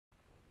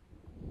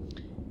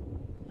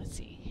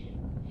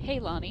Hey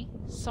Lonnie,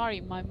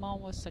 sorry my mom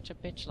was such a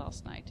bitch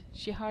last night.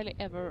 She hardly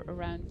ever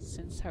around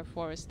since her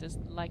forest is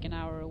like an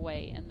hour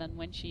away, and then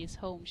when she is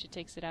home she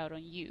takes it out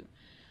on you.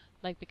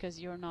 Like because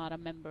you're not a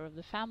member of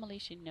the family,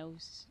 she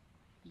knows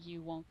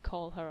you won't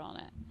call her on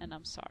it, and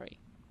I'm sorry.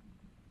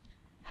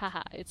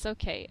 Haha, it's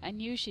okay. I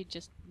knew she's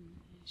just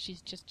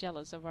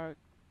jealous of our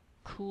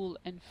cool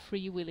and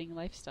freewheeling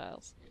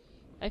lifestyles.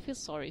 I feel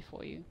sorry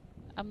for you.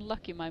 I'm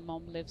lucky my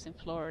mom lives in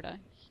Florida.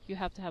 You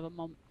have to have a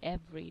mom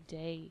every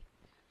day.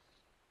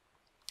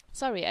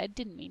 Sorry, I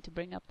didn't mean to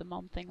bring up the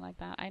mom thing like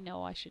that. I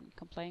know I shouldn't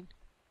complain.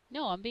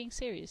 No, I'm being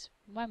serious.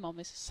 My mom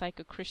is a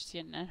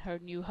psycho-Christian and her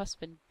new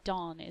husband,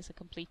 Don, is a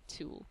complete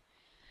tool.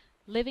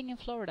 Living in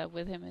Florida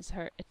with him is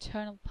her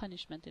eternal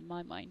punishment in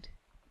my mind.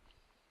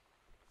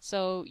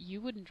 So,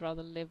 you wouldn't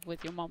rather live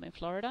with your mom in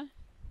Florida?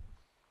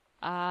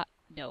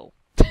 No.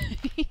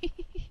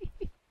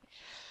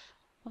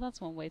 Well, that's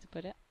one way to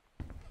put it.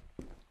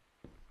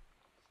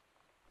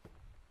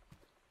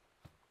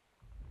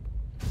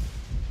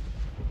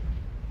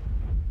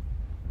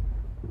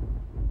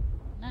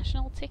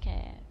 National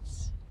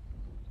tickets.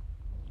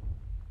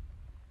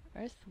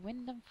 Earth,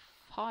 Wind and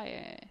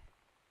Fire.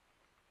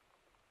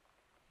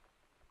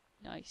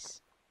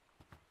 Nice.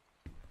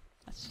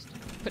 Let's just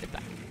put it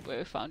back where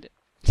we found it.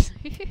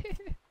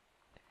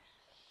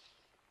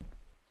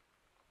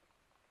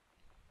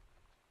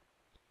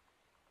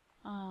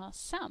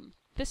 Sam,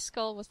 this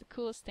skull was the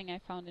coolest thing I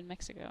found in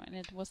Mexico, and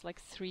it was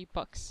like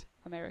 $3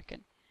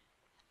 American.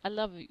 I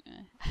love you.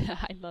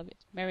 I love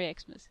it. Merry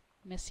Xmas.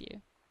 Miss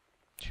you.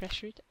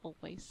 Treasure it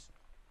always.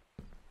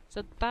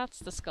 So that's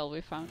the skull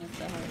we found in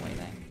the hallway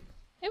there.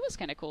 It was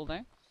kind of cool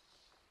though.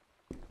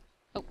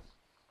 Oh.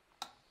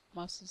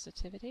 Mouse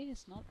sensitivity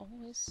is not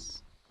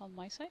always on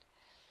my side.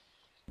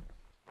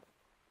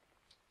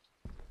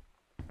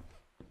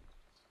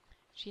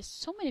 She has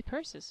so many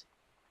purses.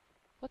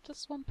 What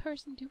does one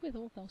person do with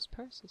all those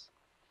purses?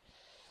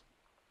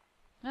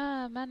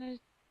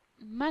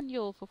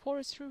 Manual for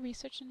forestry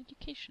research and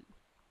education.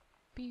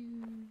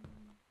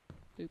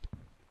 Boop.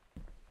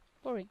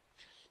 Boring.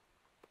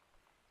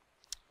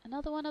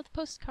 Another one of the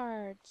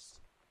postcards.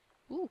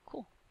 Ooh,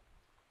 cool.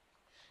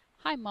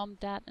 Hi Mom,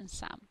 Dad and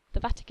Sam. The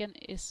Vatican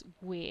is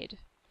weird.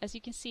 As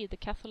you can see, the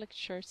Catholic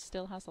Church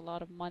still has a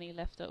lot of money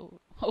left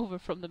over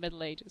from the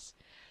Middle Ages.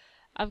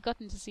 I've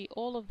gotten to see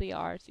all of the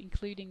art,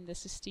 including the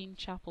Sistine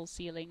Chapel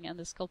ceiling and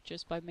the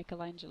sculptures by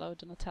Michelangelo,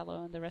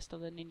 Donatello and the rest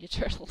of the Ninja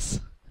Turtles.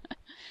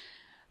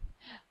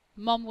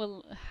 Mom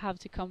will have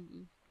to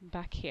come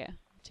back here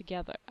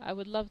together. I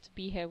would love to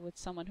be here with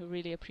someone who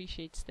really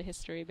appreciates the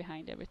history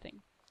behind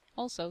everything.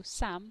 Also,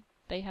 Sam,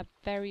 they have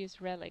various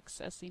relics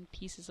as in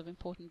pieces of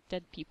important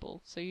dead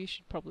people, so you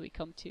should probably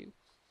come too.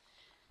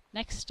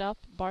 Next stop,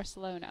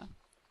 Barcelona.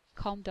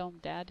 Calm down,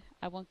 Dad.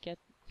 I won't get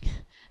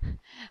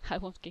I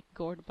won't get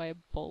gored by a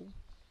bull.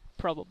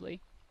 Probably.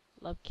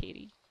 Love,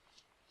 Katie.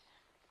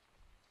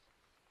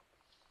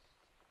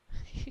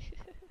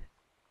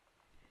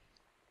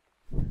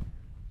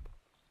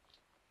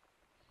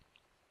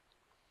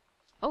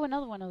 Oh,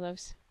 another one of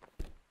those.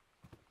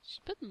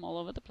 Should put them all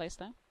over the place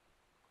though.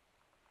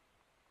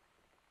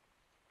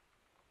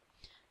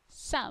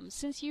 Sam,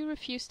 since you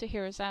refused to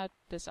hear us out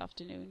this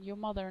afternoon, your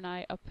mother and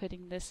I are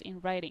putting this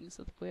in writing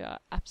so that we are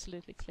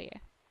absolutely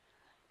clear.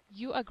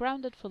 You are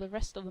grounded for the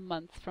rest of the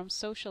month from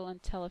social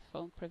and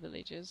telephone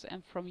privileges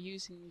and from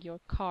using your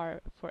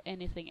car for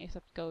anything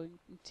except going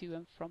to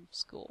and from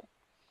school.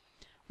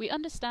 We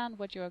understand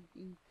what you are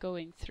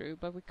going through,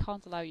 but we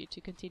can't allow you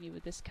to continue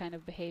with this kind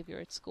of behavior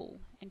at school.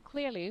 And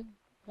clearly,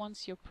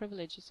 once your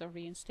privileges are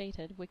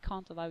reinstated, we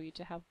can't allow you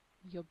to have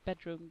your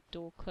bedroom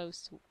door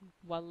closed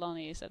while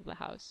Lonnie is at the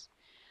house.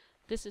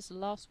 This is the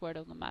last word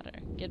on the matter.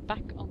 Get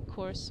back on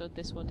course so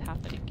this won't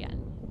happen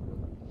again.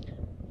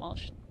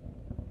 Walsh.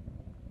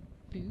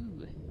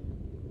 Boo.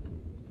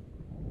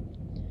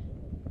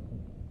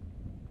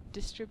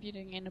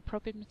 Distributing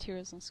inappropriate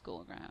materials on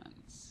school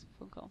grounds.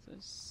 Phone calls to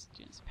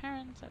students'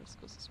 parents, out of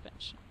school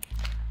suspension.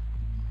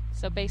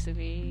 So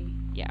basically,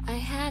 yeah. I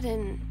had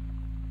an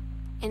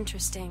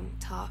interesting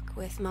talk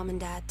with Mom and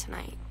Dad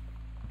tonight.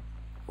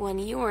 One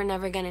you were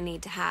never gonna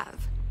need to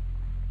have.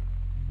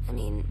 I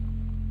mean,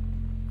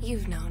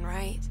 you've known,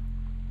 right?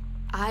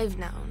 I've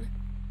known.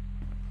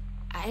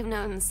 I've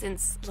known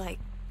since, like,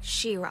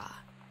 She-Ra.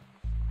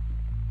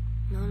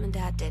 Mom and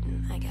Dad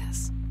didn't, I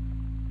guess.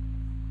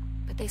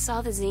 But they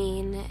saw the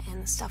zine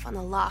and the stuff on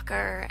the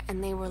locker,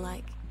 and they were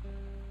like,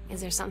 is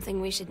there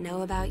something we should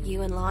know about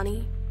you and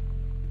Lonnie?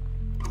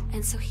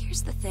 And so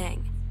here's the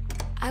thing.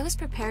 I was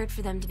prepared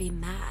for them to be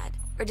mad,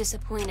 or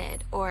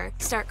disappointed, or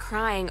start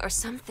crying, or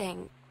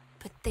something.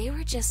 But they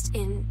were just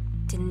in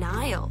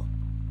denial.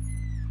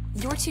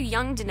 You're too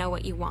young to know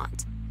what you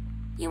want.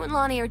 You and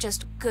Lonnie are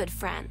just good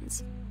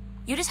friends.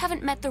 You just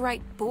haven't met the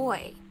right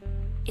boy.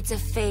 It's a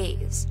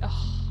phase.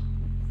 Ugh.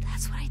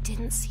 That's what I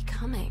didn't see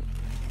coming.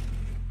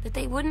 That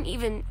they wouldn't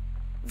even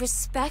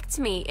respect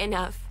me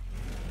enough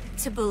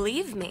to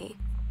believe me.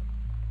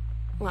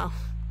 Well,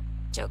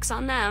 joke's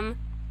on them,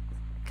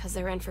 'cause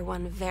they're in for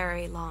one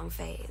very long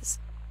phase.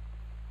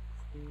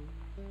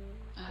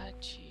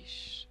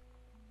 Jeez.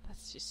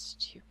 That's just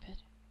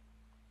stupid.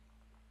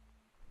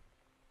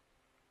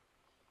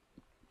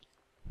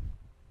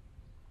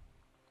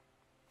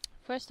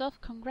 First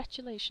off,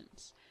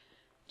 congratulations.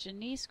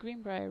 Janice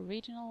Greenbrier,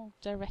 Regional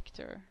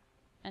Director.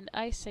 And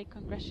I say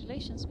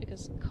congratulations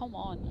because, come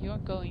on, you're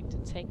going to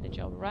take the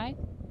job, right?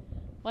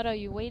 What are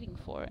you waiting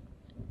for?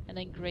 An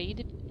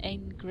engraved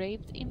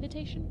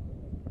invitation?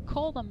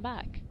 Call them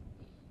back.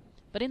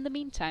 But in the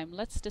meantime,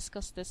 let's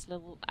discuss this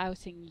little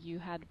outing you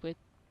had with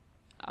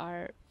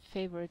our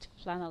favorite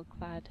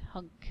flannel-clad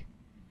hunk.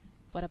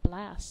 What a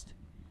blast.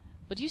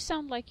 But you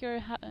sound like you're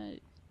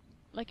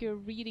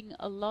reading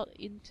a lot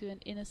into an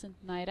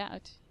innocent night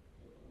out.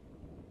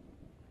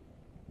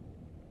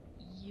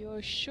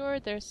 You're sure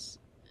there's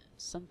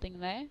something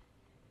there?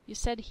 You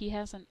said he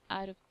has an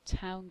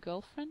out-of-town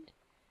girlfriend?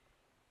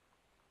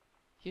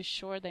 You're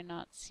sure they're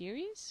not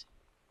serious?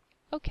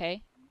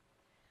 Okay.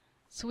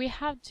 So we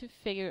have to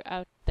figure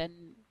out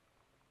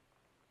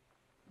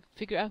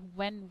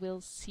when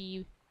we'll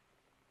see...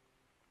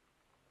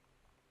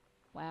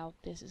 Wow,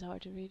 this is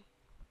hard to read.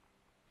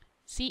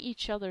 See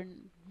each other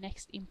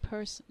next in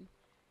person.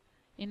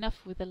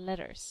 Enough with the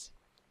letters.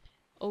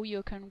 Oh,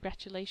 your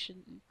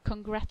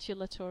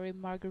congratulatory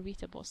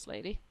margarita boss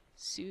lady.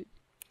 Sue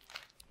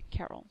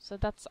Carol. So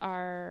that's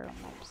our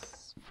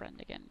mom's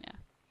friend again, yeah.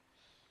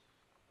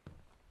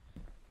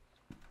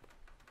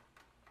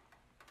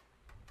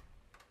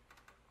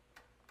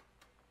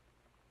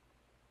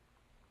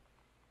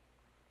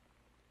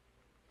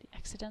 The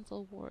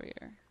accidental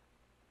warrior.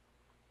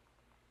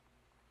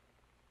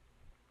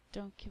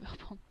 Don't give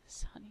up on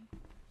this, honey.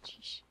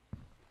 Sheesh.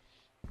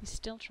 He's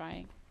still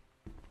trying.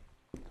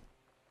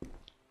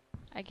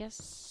 I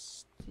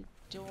guess the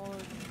door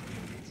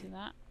to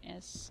that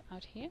is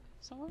out here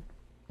somewhere.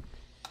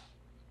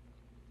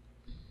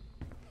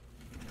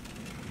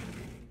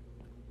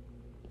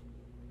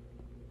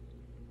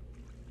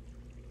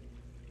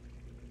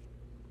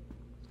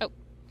 Oh.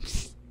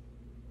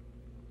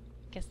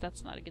 Guess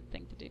that's not a good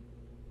thing to do.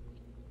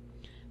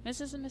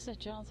 Mrs. and Mr.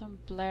 Jonathan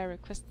Blair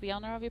request the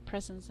honor of your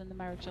presence in the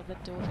marriage of their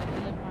daughter,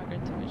 Ellen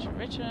Margaret, to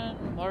Richard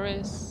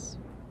Morris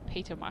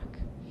Petermark.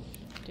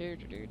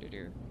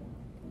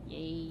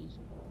 Yay.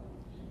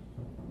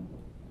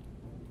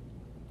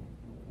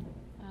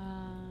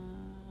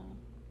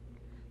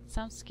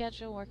 Sound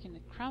schedule working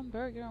at Crown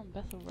Burger on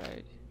Bethel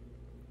Road.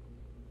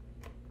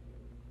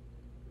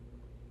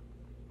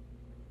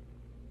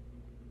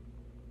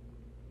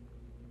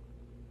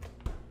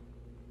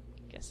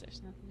 Guess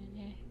there's nothing in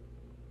here.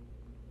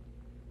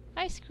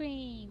 Ice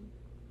cream!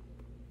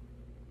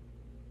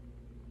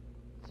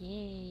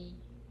 Yay.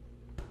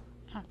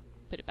 Huh,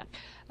 put it back.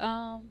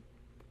 I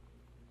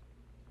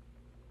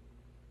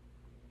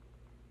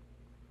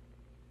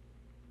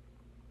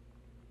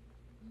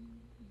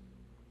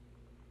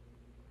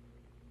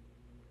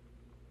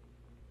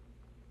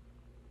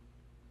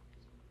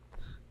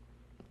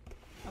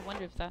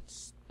wonder if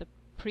that's the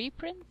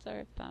preprint or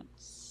if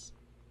that's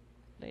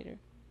later.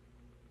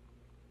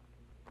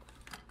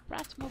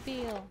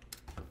 Bratmobile!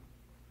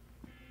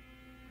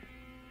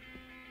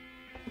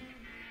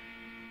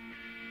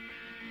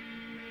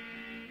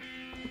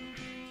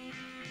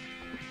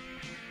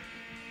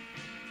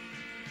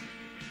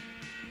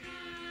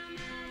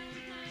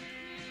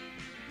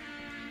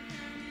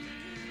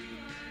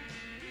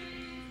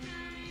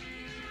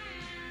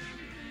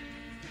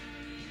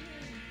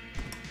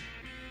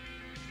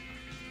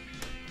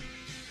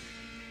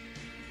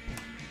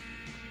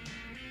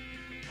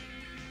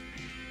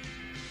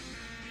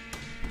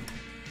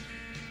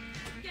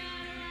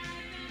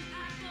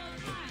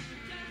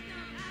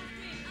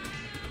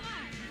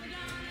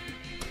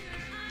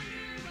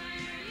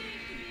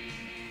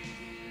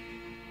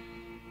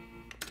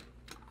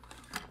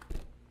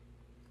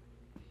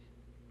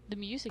 The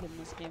music in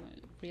this game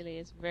really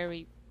is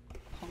very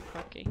punk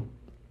rocky.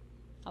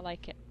 I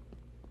like it.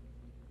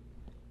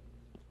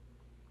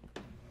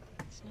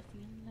 There's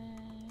nothing in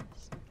there.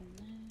 There's nothing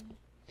there.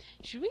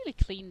 She really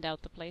cleaned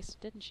out the place,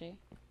 didn't she?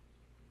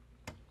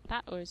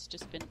 That or it's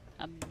just been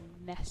a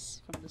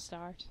mess from the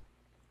start.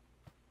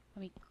 I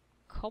mean,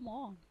 come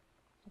on.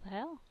 What the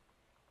hell?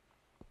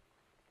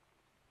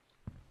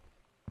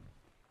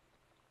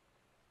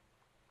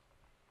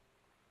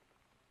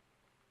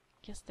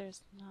 Guess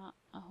there's not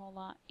a whole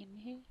lot in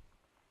here.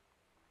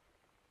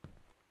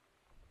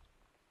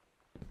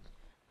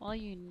 Well,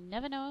 you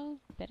never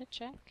know. Better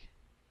check.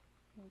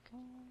 Here we go.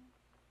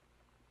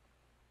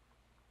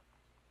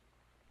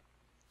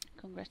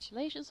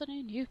 Congratulations on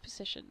your new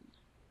position.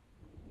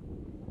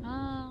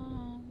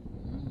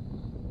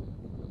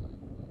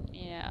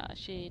 Yeah,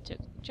 she took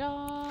the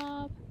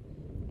job.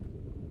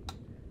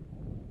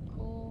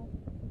 Cool.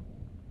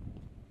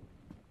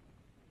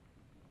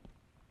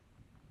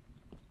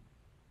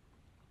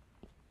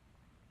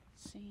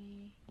 Let's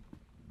see.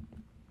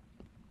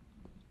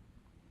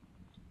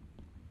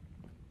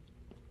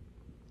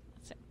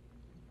 That's it.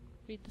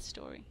 Read the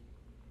story.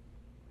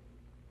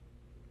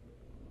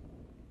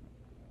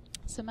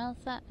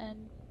 Samantha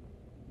and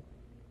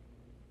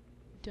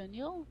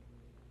Daniel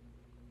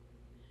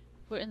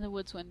were in the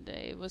woods one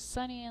day. It was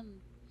sunny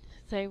and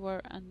they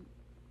were an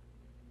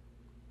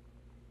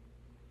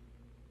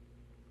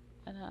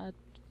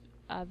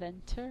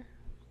adventure.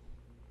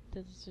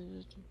 The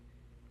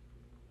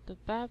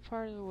bad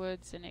part of the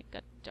woods and it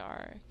got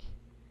dark.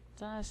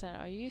 Then I said,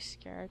 "Are you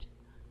scared?"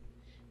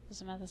 So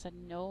Samantha said,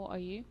 "No, are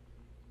you?"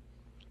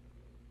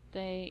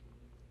 They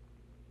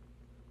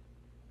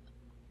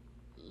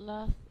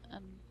laughed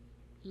and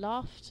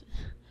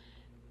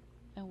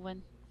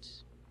went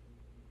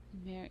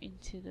more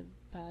into the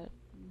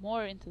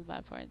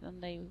bad part. Then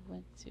they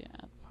went to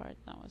a part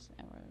that was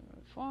ever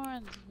before.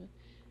 And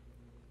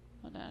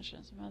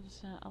Samantha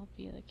said, "I'll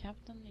be the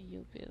captain and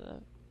you'll be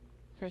the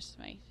first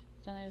mate."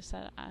 Then I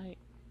said, "I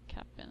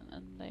captain,"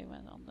 and they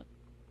went on the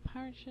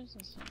parachutes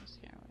and so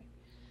scary.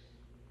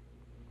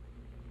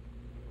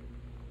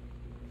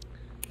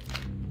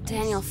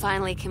 Daniel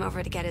finally came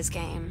over to get his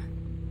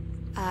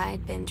game.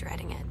 I'd been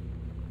dreading it.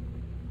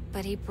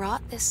 But he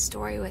brought this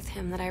story with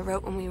him that I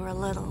wrote when we were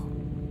little.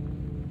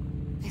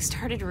 I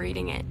started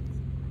reading it,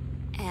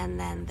 and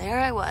then there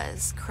I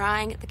was,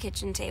 crying at the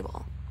kitchen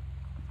table.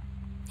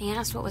 He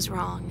asked what was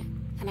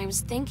wrong, and I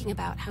was thinking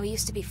about how we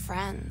used to be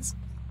friends,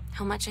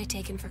 how much I'd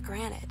taken for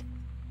granted.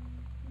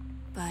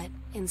 But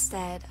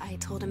instead, I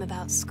told him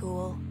about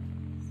school,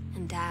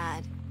 and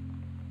Dad,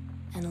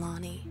 and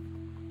Lonnie.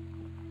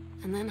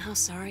 And then how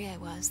sorry I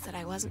was that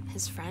I wasn't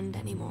his friend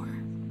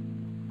anymore.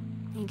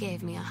 He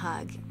gave me a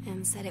hug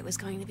and said it was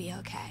going to be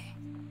okay.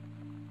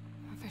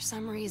 For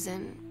some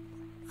reason,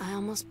 I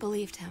almost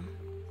believed him.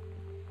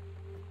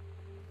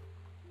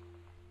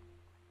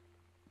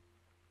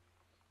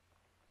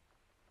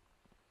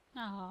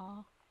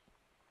 Aww.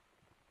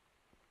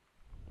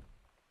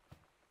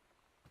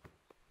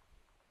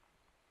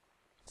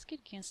 It's good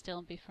you can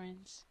still be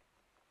friends.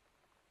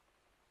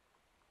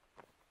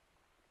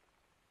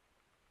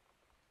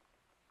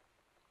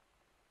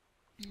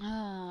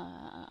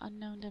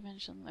 Unknown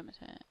Dimension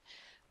Limited.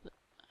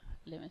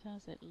 Limited,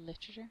 is it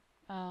literature?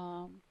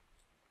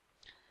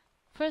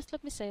 First,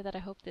 let me say that I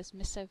hope this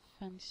missive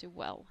finds you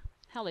well.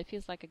 Hell, it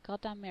feels like a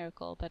goddamn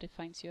miracle that it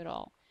finds you at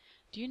all.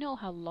 Do you know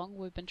how long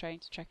we've been trying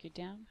to track you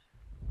down?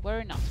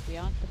 Worry not, we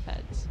aren't the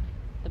feds,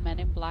 the men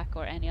in black,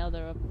 or any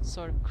other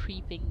sort of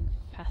creeping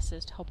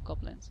fascist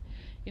hobgoblins.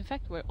 In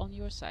fact, we're on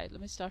your side.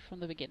 Let me start from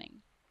the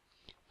beginning.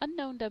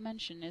 Unknown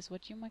Dimension is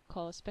what you might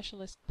call a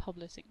specialist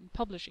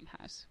publishing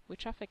house. We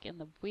traffic in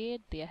the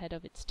weird, the ahead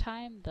of its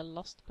time, the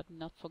lost but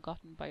not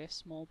forgotten by a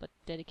small but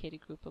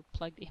dedicated group of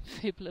plugged-in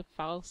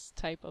bibliophiles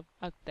type of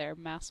out there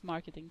mass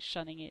marketing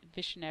shunning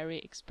visionary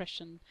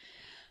expression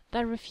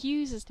that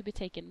refuses to be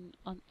taken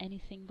on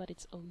anything but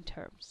its own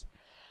terms.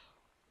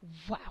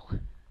 Wow,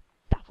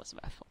 that was a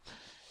mouthful.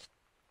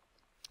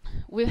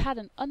 We've had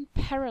an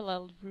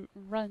unparalleled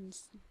run.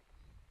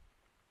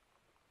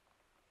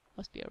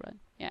 Must be a run.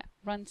 Yeah,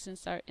 run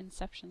since our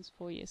inceptions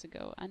 4 years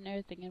ago,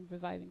 unearthing and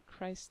reviving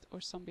Christ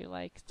or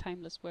zombie-like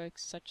timeless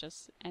works such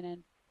as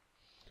N.N.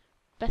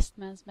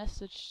 Bestman's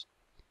Message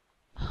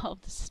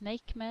of the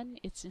Snake Men,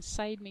 It's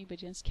Inside Me by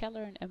Jens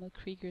Keller, and Emil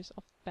Krieger's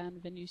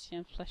off-band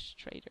Venusian Flesh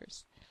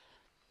Traders.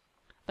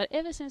 But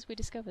ever since we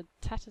discovered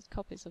tattered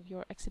copies of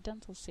your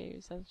accidental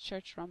series at a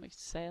church rummage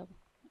sale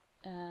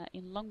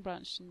in Long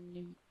Branch,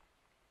 New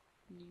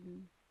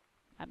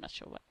I'm not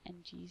sure what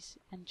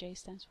NJ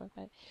stands for,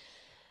 but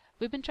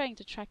we've been trying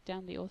to track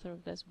down the author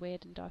of this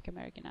weird and dark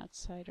American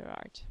outsider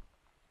art.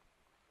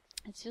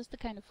 It's just the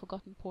kind of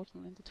forgotten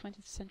portal into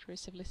 20th century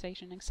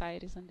civilization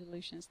anxieties and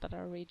delusions that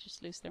our readers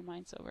lose their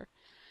minds over.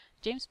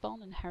 James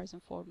Bond and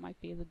Harrison Ford might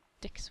be the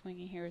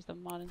dick-swinging heroes of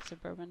modern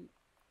suburban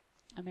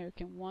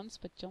American ones,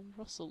 but John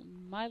Russell,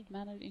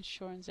 mild-mannered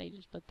insurance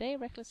agent, but they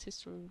reckless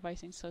history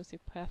revising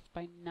sociopath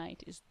by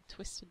night, is the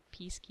twisted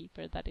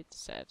peacekeeper that it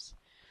deserves.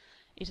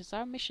 It is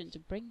our mission to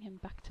bring him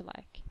back to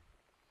life.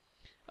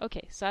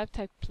 Okay, so I've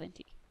typed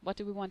plenty. What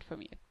do we want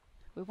from you?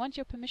 We want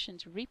your permission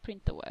to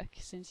reprint the work,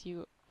 since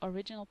you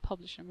original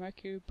publisher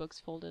Mercury Books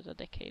folded a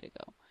decade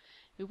ago.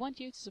 We want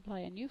you to supply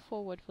a new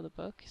foreword for the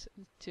book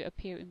to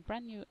appear in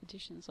brand new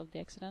editions of The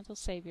Accidental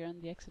Savior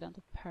and The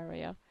Accidental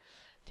Pariah,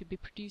 to be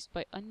produced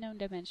by Unknown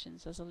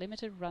Dimensions as a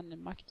limited run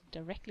and marketed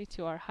directly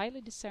to our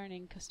highly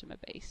discerning customer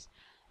base.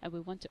 And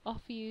we want to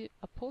offer you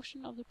a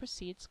portion of the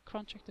proceeds,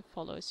 contract to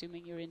follow,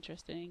 assuming you're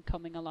interested in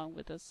coming along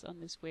with us on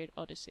this weird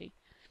odyssey.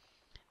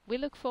 We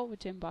look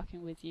forward to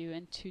embarking with you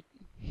and to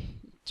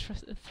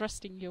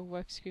thrusting your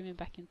work screaming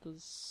back into the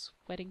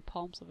sweating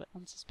palms of an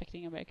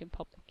unsuspecting American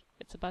public.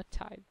 It's about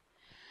time.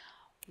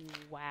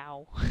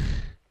 Wow.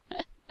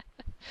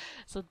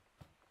 So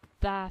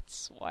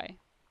that's why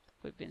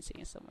we've been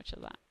seeing so much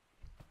of that.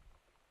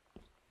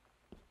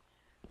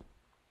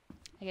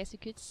 I guess you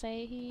could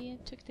say he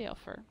took the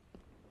offer.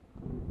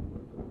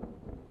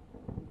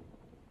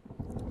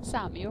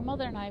 Sam, your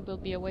mother and I will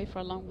be away for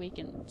a long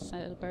weekend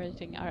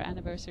celebrating our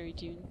anniversary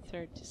June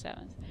 3rd to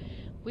 7th.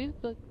 We've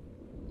booked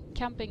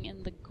camping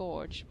in the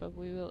gorge, but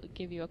we will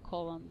give you a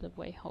call on the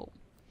way home.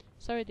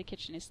 Sorry, the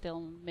kitchen is still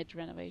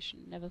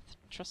mid-renovation. Never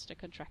trust a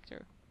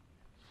contractor.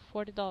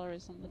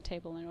 $40 on the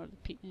table in order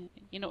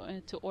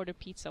to order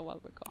pizza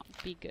while we're gone.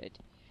 Be good.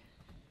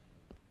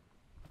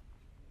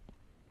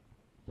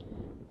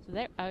 So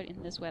they're out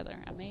in this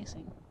weather.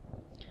 Amazing.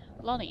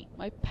 Lonnie,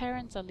 my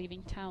parents are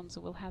leaving town,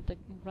 so we'll have the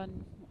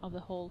run of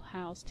the whole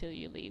house till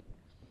you leave.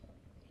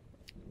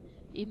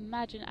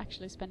 Imagine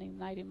actually spending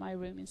the night in my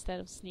room instead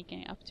of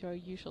sneaking up to our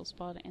usual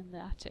spot in the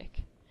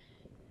attic.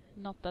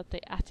 Not that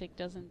the attic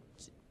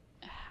doesn't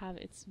have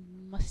its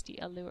musty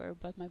allure,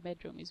 but my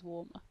bedroom is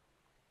warmer.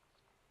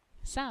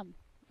 Sam,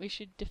 we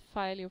should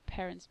defile your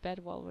parents' bed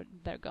while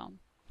they're gone.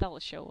 That'll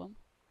show them.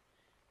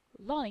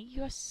 Lonnie,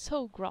 you are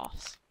so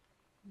gross.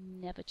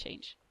 Never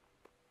change.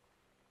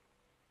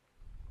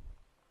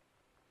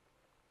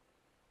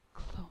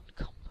 Clone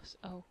combos.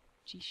 Oh,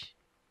 jeez.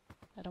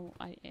 I don't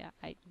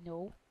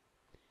know.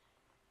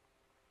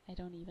 I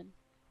don't even.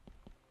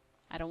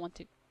 I don't want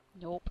to.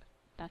 Nope.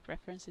 That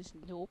reference is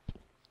nope.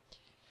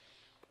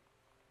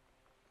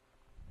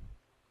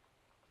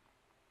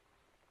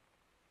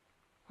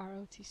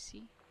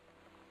 ROTC.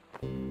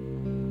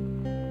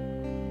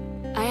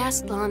 I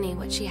asked Lonnie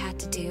what she had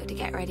to do to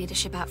get ready to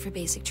ship out for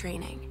basic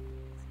training.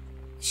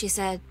 She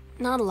said,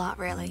 not a lot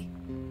really.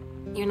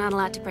 You're not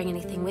allowed to bring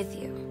anything with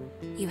you.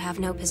 You have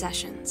no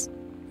possessions,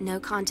 no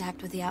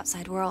contact with the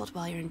outside world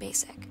while you're in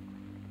basic.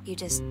 You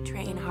just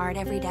train hard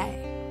every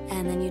day,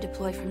 and then you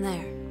deploy from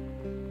there.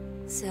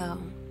 So,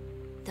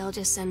 they'll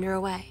just send her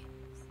away.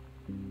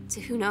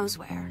 To who knows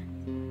where.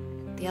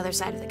 The other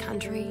side of the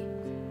country,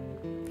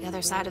 the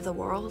other side of the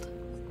world.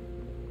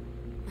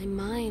 My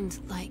mind,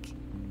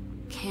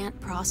 can't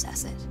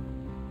process it.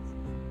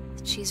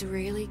 That she's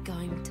really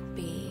going to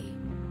be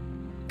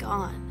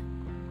gone.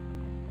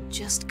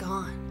 Just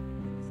gone.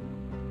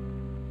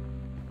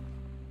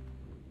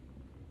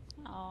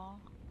 Aww.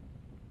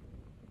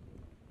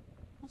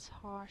 That's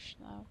harsh,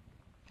 though.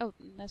 Oh,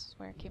 this is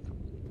where it came from.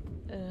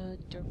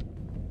 Derp.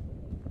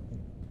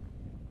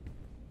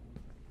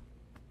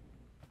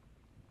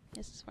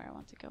 This is where I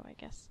want to go, I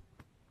guess.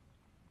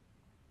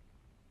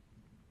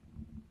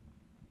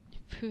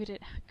 Put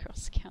it Girl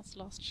Scouts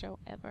last show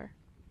ever.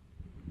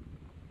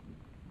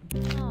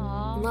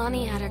 Aww,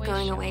 Lonnie had her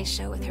going away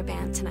show with her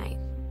band tonight.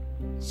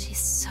 She's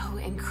so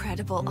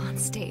incredible on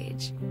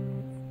stage.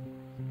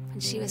 When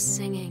she was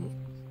singing,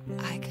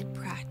 I could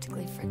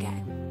practically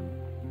forget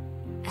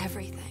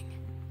everything.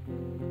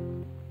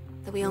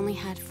 That we only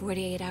had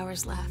 48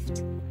 hours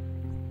left.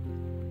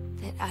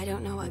 That I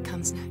don't know what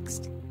comes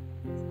next.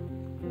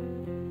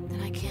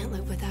 That I can't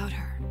live without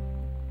her.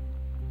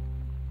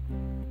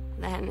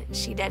 Then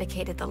she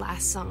dedicated the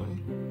last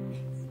song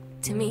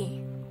to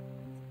me.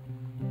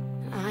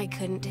 And I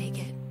couldn't take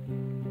it.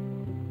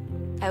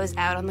 I was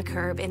out on the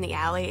curb in the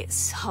alley,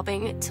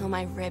 sobbing till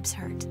my ribs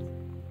hurt.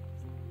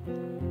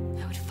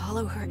 I would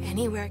follow her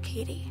anywhere,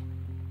 Katie.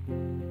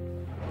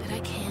 But I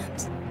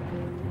can't.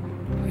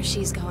 Where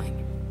she's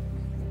going.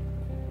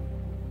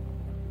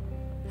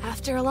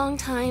 After a long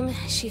time,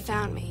 she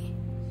found me.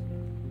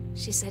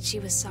 She said she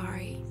was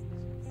sorry.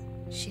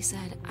 She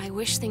said, I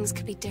wish things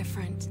could be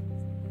different.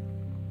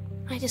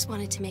 I just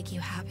wanted to make you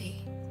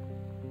happy.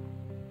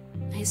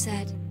 I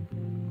said,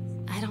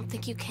 I don't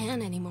think you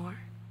can anymore.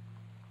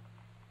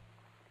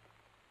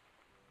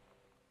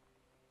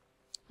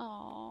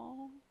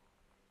 Aww.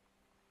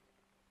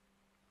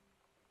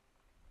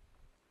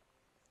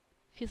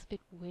 Feels a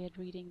bit weird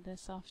reading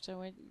this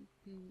after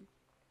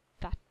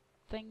that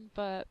thing,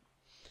 but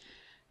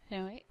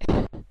anyway.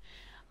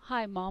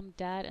 Hi, Mom,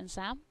 Dad, and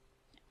Sam.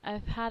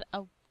 I've had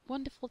a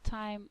wonderful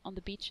time on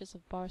the beaches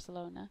of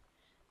Barcelona.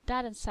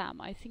 Dad and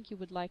Sam, I think you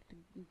would like the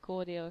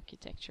Gaudi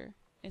architecture.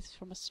 It's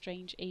from a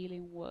strange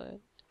alien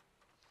world.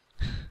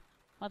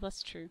 Well,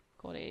 that's true.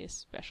 Gaudi is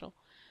special.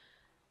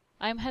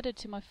 I am headed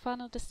to my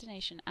final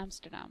destination,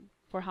 Amsterdam.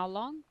 For how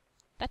long?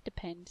 That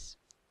depends.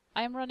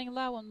 I am running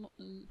low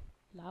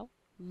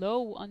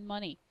on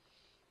money.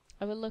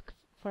 I will look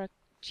for a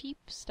cheap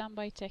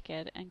standby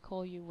ticket and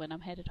call you when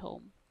I'm headed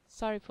home.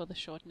 Sorry for the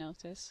short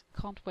notice.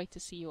 Can't wait to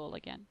see you all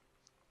again.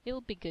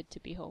 It'll be good to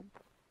be home.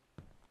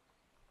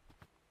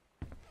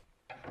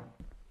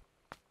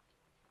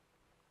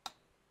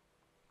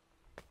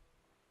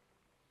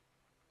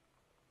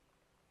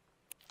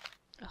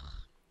 Ugh.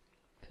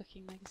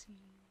 Cooking magazine.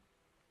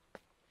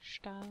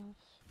 Stuff.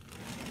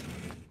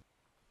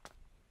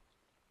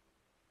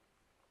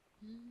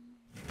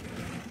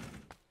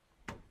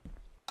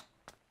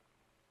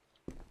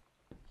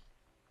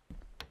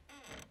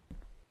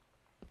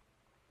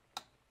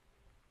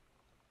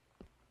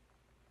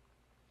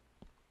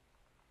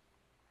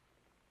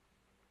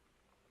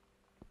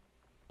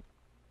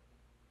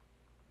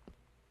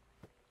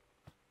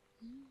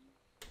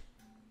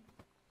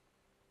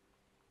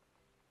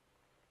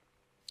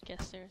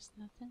 Guess there's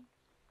nothing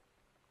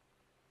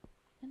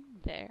in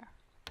there.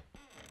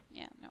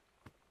 Yeah, no.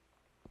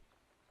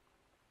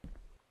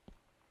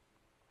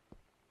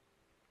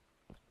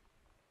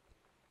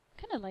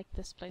 Kinda like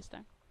this place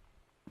though.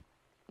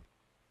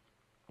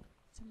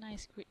 It's a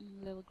nice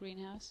little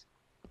greenhouse.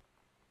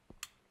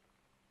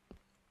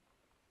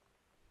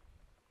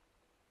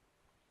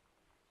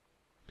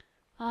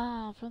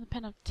 Ah, from the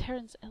pen of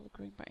Terence L.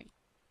 Greenberg.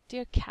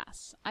 Dear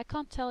Cass, I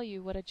can't tell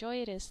you what a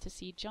joy it is to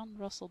see John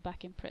Russell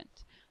back in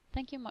print.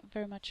 Thank you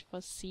very much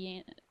for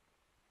sending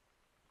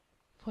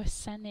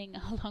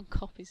along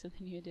copies of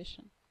the new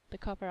edition. The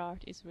cover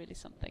art is really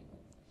something.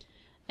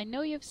 I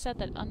know you've said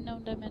that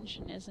Unknown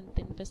Dimension isn't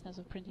in the business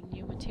of printing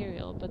new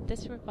material, but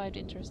this revived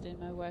interest in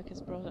my work has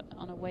brought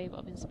on a wave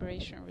of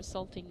inspiration,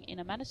 resulting in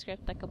a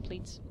manuscript that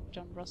completes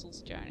John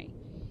Russell's journey,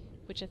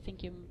 which I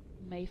think you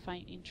may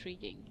find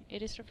intriguing.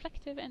 It is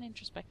reflective and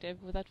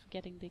introspective, without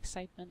forgetting the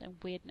excitement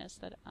and weirdness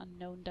that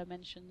Unknown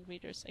Dimension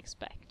readers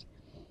expect.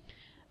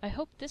 I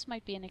hope this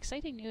might be an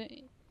exciting new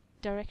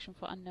direction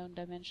for Unknown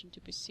Dimension to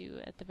pursue.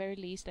 At the very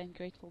least, I'm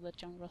grateful that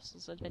John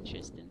Russell's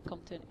adventures didn't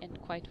come to an end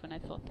quite when I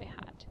thought they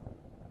had.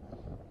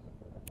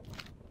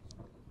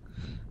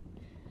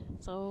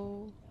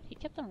 So he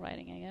kept on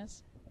writing, I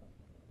guess.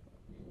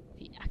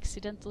 The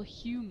Accidental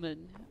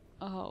Human.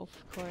 Oh,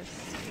 of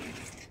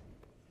course.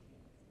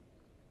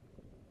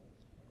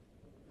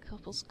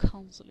 Couples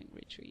counseling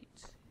retreat.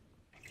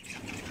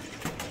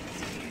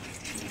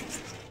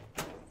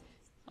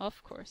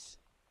 Of course.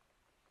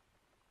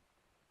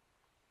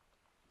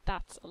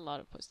 That's a lot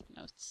of post-it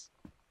notes.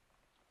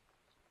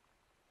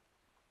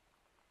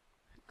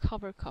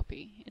 Cover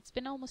copy. It's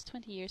been almost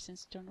 20 years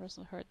since John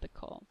Russell heard the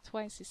call.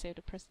 Twice he saved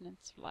the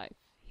president's life.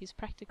 He's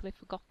practically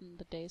forgotten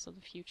the days of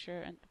the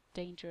future and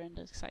danger and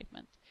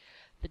excitement.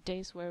 The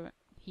days where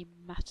he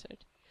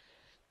mattered.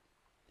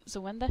 So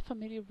when that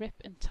familiar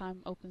rip in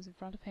time opens in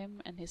front of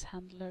him and his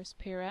handlers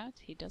peer out,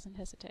 he doesn't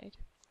hesitate.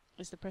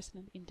 Is the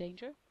president in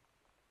danger?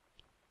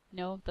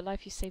 No, the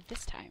life you save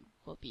this time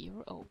will be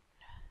your own.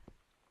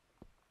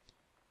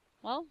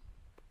 Well,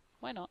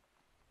 why not?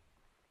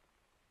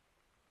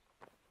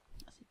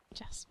 That's a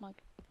jazz mug.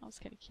 That was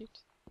kind of cute.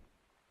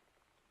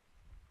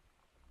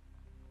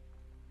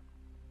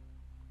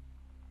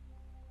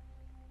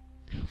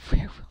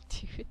 Where will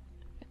do it?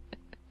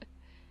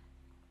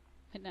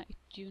 Midnight,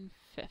 June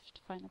 5th.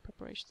 Final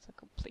preparations are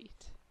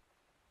complete.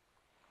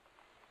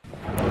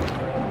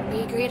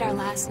 We agreed our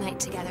last night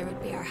together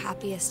would be our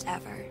happiest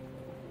ever,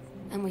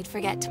 and we'd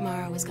forget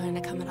tomorrow was going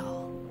to come at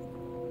all.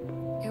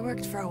 It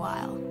worked for a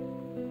while.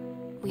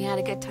 We had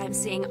a good time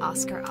seeing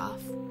Oscar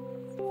off,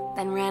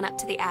 then ran up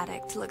to the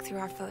attic to look through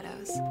our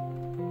photos,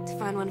 to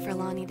find one for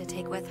Lonnie to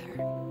take with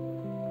her.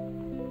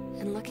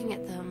 And looking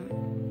at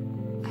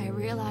them, I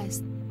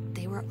realized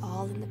they were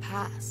all in the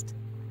past,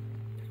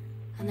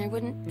 and there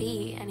wouldn't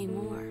be any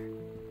more.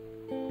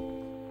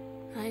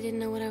 I didn't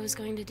know what I was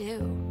going to do.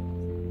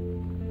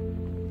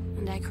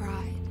 And I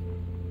cried.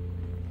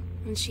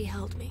 And she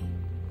held me.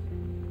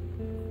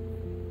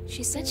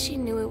 She said she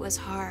knew it was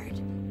hard,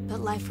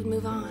 but life would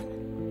move on.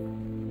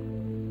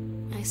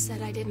 I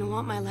said I didn't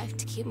want my life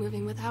to keep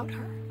moving without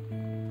her.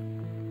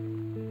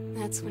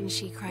 That's when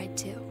she cried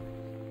too.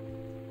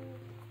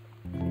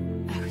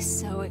 I was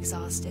so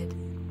exhausted.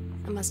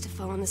 I must have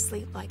fallen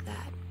asleep like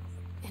that,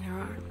 in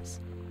her arms.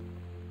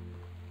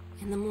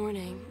 In the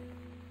morning,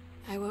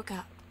 I woke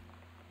up,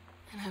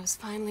 and I was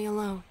finally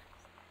alone.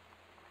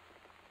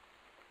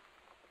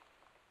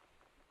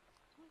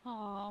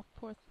 Aw,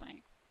 poor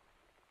thing.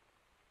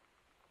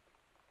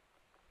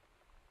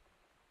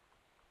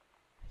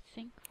 I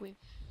think we've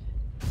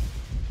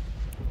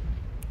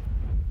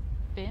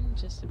been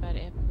just about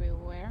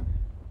everywhere.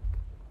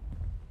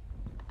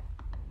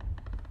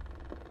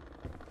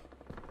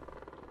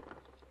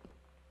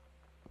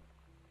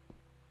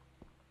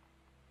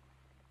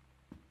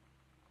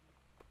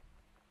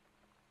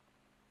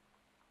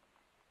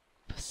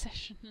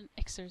 Possession and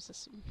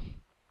exorcism.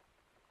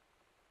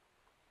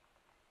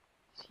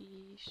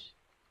 Sheesh.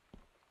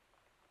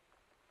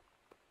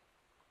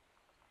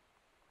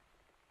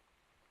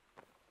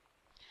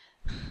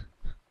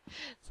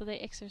 So they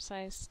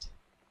exorcised.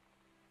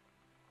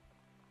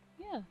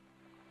 Yeah,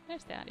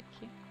 there's the attic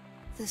key.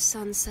 The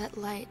sunset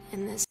light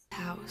in this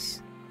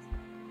house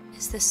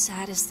is the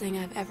saddest thing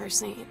I've ever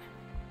seen.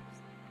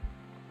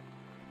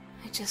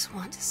 I just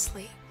want to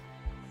sleep.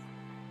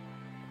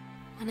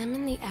 When I'm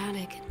in the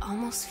attic, it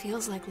almost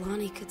feels like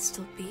Lonnie could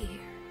still be here.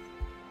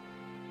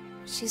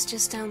 She's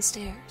just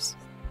downstairs.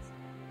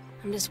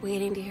 I'm just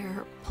waiting to hear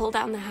her pull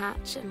down the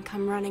hatch and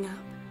come running up.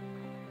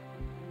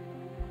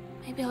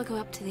 Maybe I'll go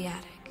up to the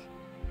attic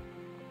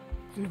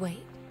and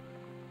wait.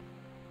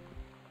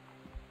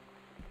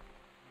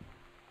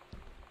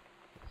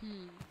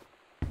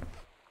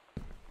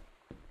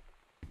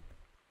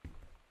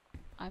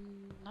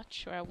 I'm not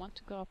sure I want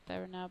to go up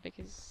there now,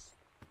 because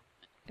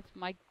if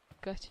my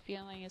gut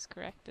feeling is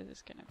correct, this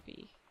is gonna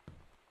be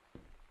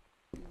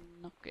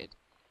not good.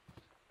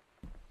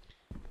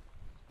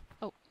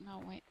 Oh,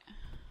 no, wait.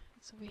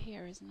 It's over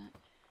here, isn't it?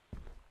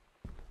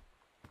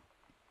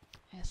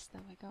 Yes,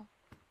 there we go.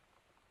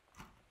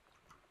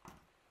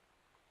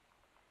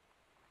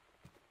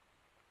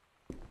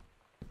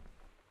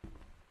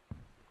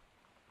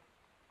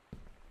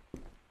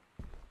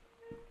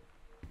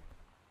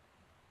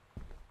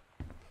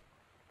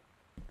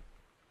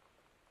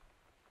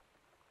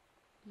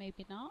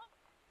 Maybe not.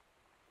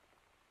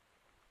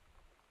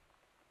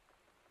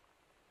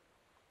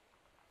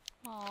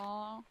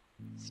 Aww,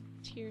 it's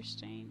tear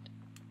stained.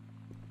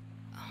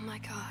 Oh my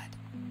God.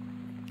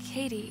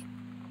 Katie,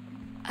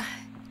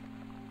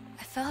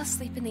 fell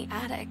asleep in the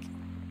attic,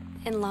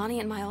 in Lonnie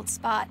and my old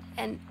spot,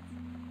 and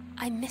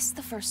I missed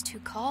the first 2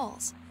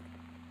 calls.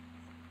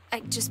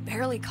 I just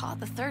barely caught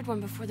the 3rd one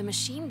before the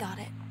machine got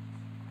it.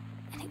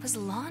 And it was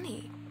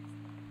Lonnie,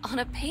 on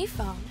a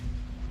payphone.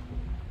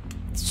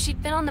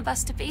 She'd been on the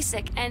bus to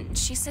Basic, and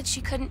she said she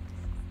couldn't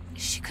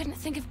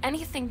think of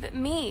anything but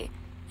me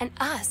and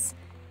us,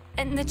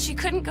 and that she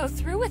couldn't go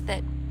through with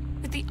it,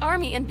 with the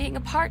Army and being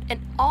apart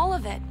and all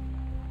of it.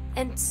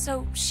 And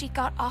so she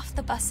got off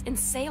the bus in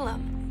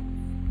Salem.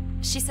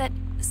 She said,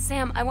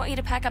 "Sam, I want you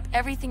to pack up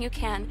everything you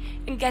can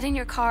and get in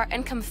your car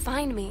and come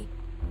find me.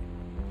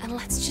 And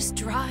let's just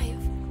drive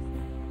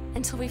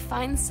until we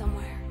find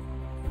somewhere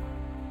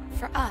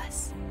for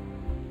us."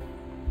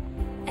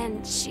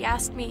 And she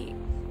asked me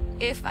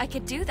if I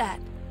could do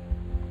that.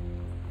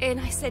 And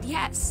I said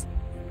yes.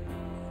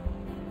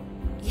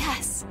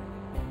 Yes.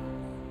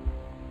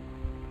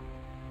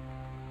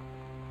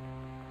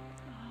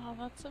 Oh,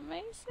 that's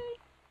amazing.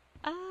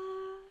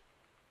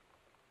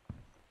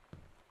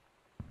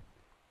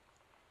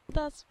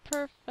 That's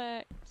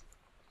perfect.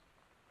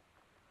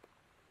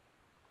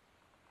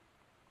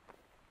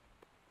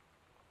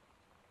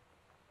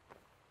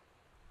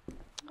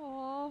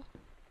 Oh.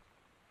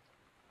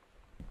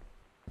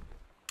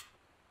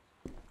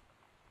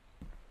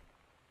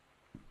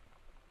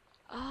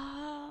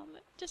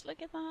 Just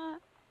look at that.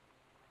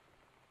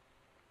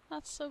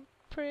 That's so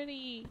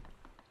pretty.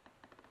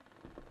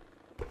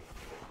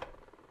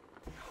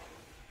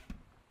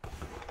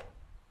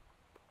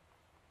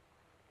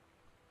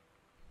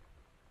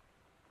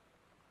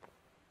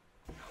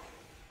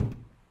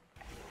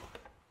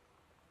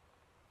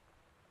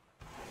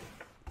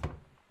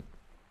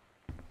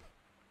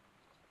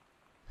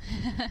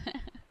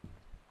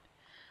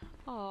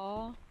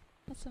 Aw,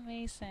 that's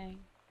amazing.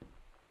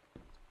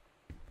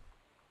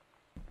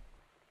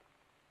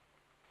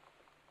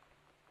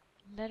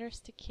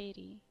 Letters to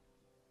Katie.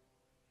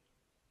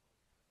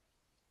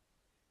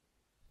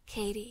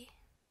 Katie,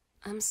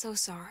 I'm so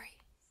sorry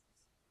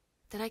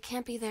that I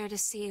can't be there to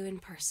see you in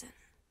person,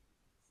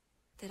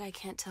 that I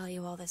can't tell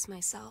you all this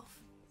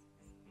myself.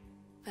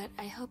 But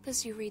I hope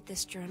as you read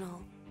this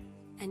journal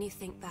and you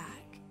think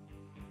back,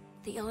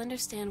 that you'll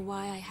understand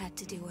why I had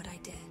to do what I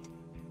did.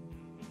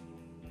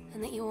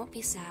 And that you won't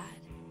be sad,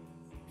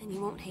 and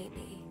you won't hate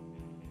me,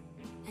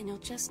 and you'll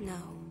just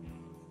know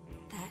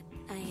that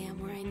I am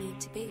where I need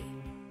to be.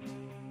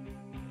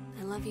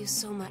 I love you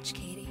so much,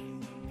 Katie.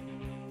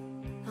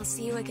 I'll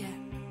see you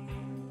again,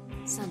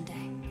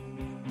 someday.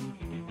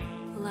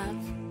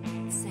 Love,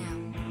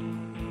 Sam.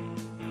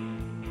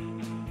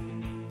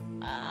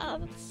 Ah,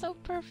 that's so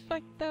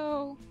perfect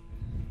though.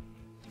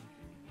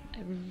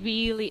 I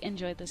really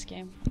enjoyed this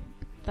game.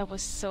 That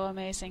was so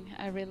amazing.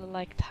 I really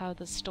liked how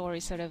the story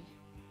sort of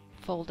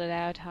folded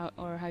out, how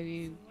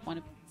you want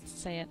to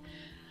say it.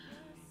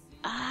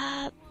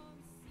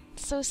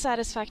 So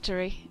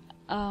satisfactory.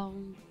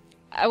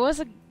 I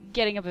was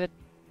getting a bit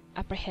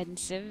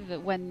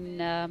apprehensive when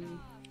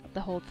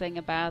the whole thing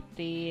about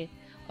the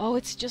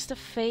it's just a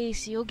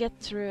phase, you'll get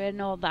through it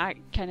and all that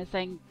kind of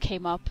thing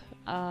came up,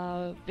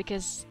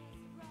 because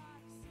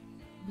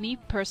me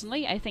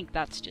personally, I think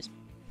that's just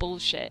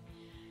bullshit.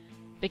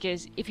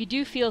 Because if you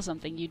do feel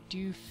something, you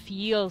do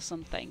feel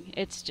something.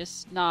 It's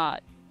just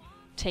not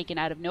taken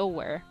out of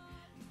nowhere.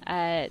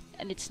 And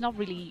it's not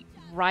really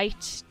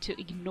right to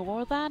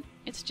ignore that.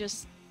 It's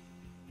just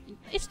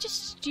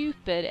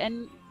stupid.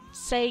 And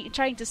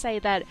trying to say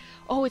that,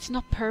 oh, it's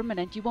not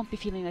permanent, you won't be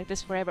feeling like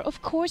this forever.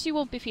 Of course you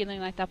won't be feeling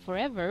like that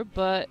forever,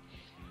 but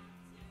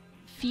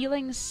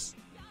feelings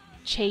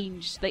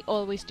change. They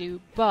always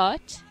do.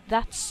 But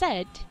that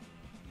said,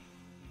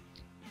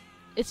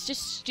 it's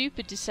just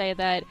stupid to say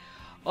that,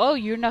 oh,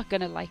 you're not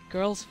gonna like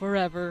girls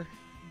forever.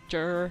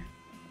 Durr.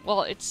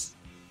 Well, it's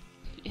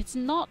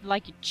not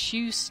like you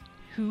choose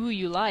who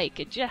you like.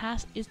 It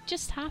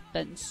just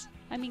happens.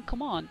 I mean,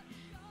 come on.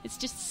 It's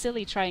just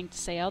silly trying to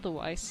say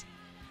otherwise.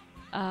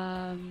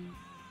 And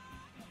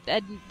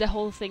the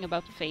whole thing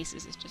about the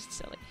faces is just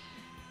silly.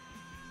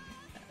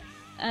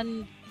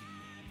 And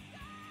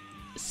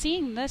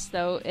seeing this,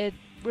 though, it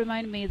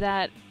reminded me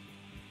that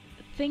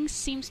things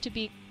seems to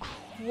be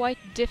quite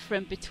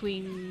different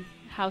between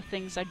how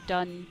things are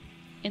done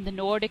in the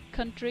Nordic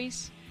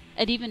countries,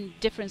 and even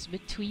difference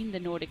between the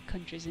Nordic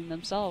countries in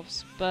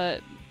themselves,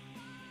 but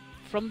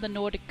from the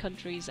Nordic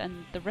countries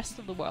and the rest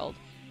of the world.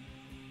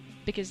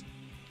 Because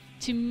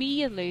to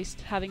me, at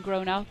least, having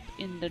grown up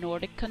in the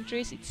Nordic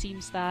countries, it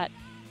seems that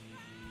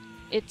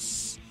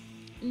it's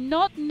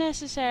not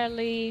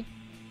necessarily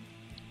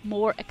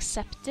more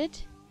accepted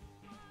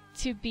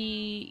to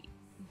be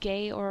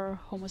gay or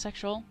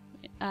homosexual,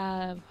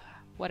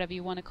 whatever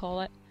you want to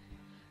call it.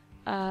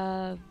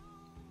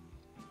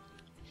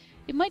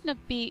 It might not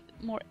be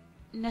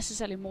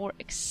necessarily more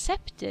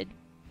accepted,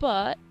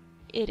 but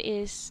it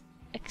is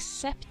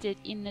accepted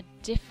in a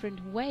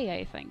different way,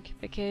 I think,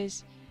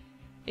 because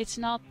it's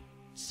not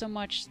so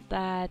much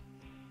that,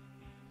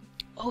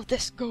 oh,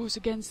 this goes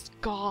against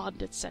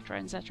God, etc.,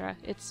 etc.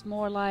 It's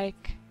more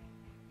like,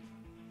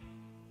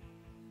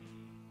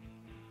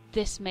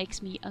 this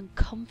makes me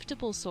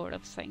uncomfortable sort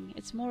of thing.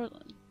 It's more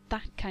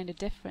that kind of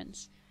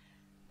difference.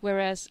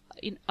 Whereas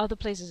in other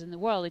places in the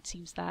world, it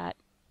seems that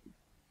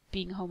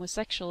being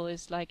homosexual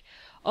is like,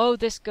 oh,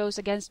 this goes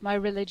against my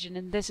religion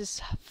and this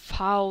is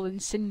foul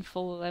and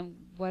sinful and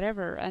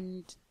whatever.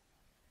 And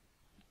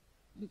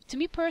to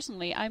me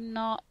personally, I'm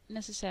not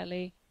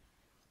necessarily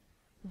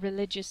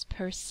religious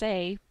per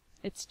se.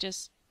 It's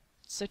just,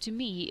 so to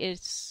me,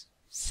 it's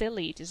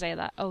silly to say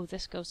that, oh,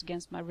 this goes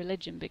against my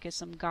religion because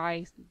some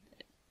guy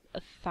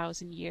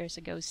 1,000 years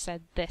ago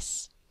said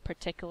this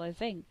particular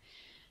thing.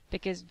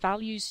 Because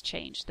values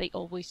change, they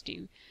always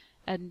do.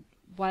 And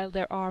while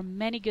there are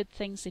many good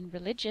things in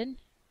religion,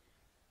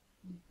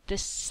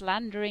 this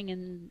slandering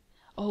and,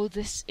 oh,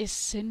 this is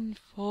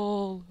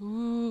sinful,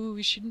 ooh,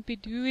 we shouldn't be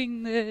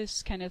doing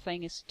this kind of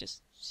thing is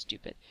just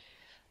stupid.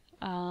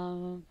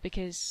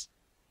 Because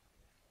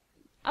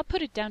I'll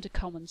put it down to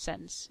common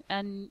sense.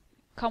 And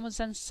common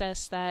sense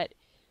says that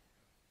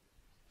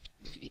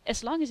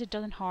as long as it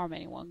doesn't harm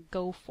anyone,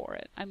 go for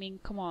it. I mean,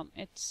 come on,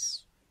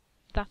 it's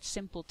that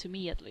simple to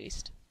me at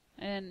least.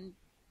 And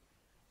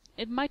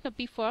it might not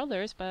be for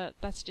others, but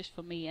that's just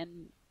for me.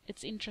 And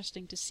it's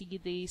interesting to see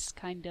these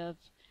kind of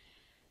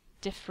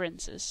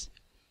differences.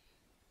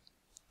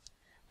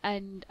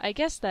 And I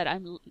guess that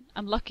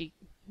I'm lucky,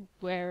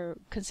 where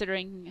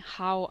considering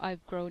how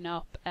I've grown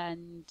up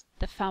and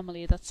the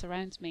family that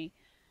surrounds me,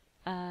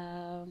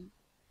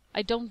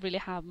 I don't really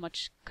have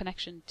much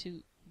connection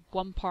to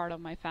one part of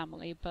my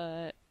family,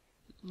 but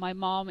my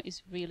mom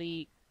is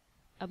really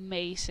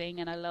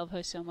amazing and I love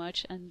her so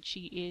much, and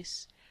she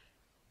is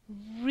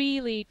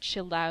really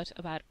chilled out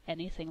about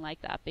anything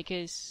like that,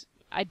 because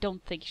I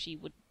don't think she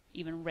would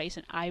even raise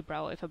an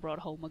eyebrow if I brought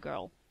home a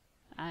girl.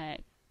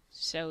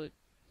 So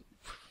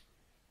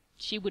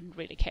she wouldn't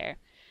really care.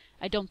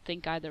 I don't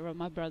think either of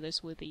my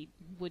brothers would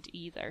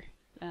either.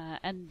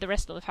 And the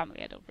rest of the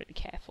family I don't really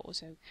care for,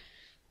 so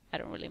I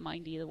don't really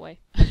mind either way.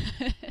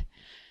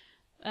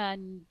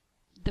 And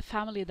the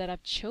family that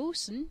I've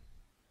chosen,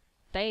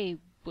 they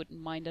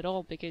wouldn't mind at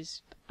all,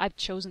 because I've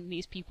chosen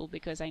these people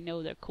because I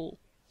know they're cool.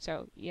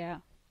 So yeah,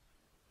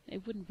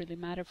 it wouldn't really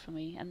matter for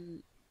me,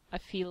 and I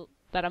feel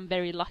that I'm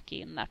very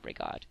lucky in that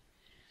regard.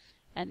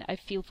 And I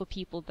feel for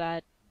people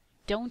that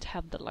don't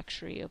have the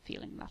luxury of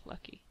feeling that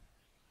lucky.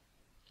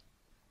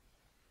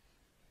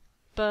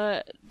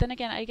 But then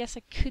again, I guess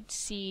I could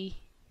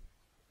see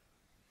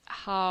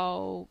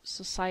how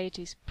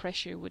society's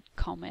pressure would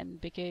come in,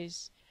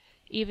 because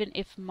even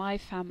if my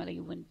family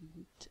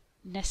wouldn't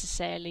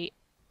necessarily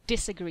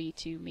disagree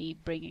to me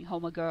bringing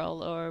home a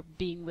girl or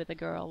being with a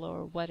girl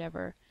or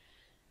whatever,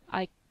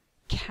 I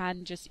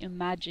can just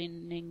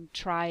imagining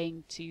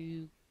trying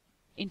to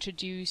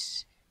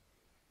introduce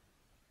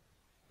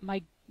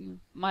my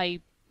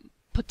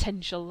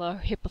potential or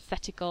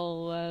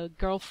hypothetical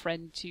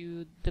girlfriend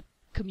to the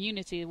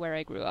community where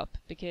I grew up,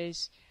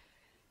 because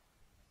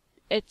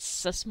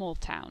it's a small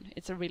town.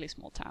 It's a really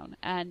small town,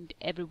 and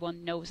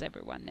everyone knows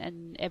everyone,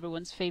 and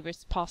everyone's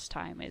favorite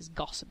pastime is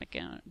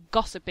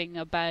gossiping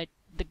about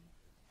the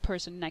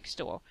person next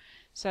door.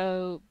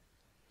 So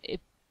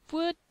it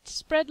would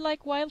spread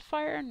like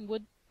wildfire and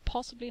would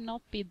possibly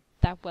not be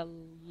that well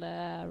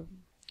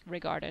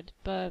regarded.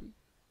 But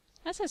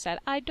as I said,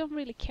 I don't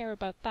really care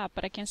about that,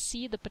 but I can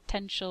see the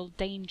potential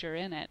danger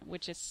in it,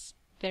 which is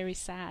very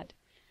sad.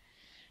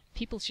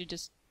 People should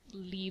just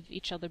leave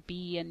each other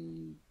be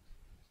and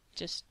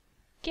just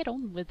get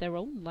on with their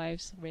own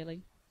lives,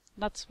 really.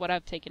 That's what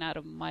I've taken out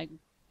of my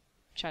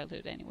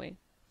childhood anyway.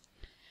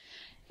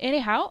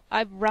 Anyhow,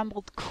 I've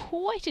rambled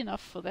quite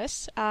enough for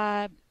this.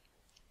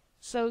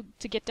 So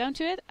to get down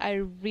to it, I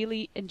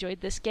really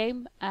enjoyed this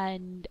game,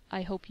 and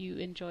I hope you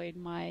enjoyed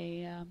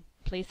my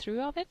playthrough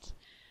of it.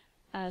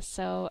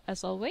 So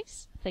as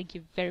always, thank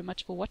you very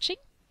much for watching,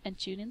 and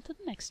tune in to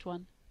the next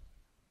one.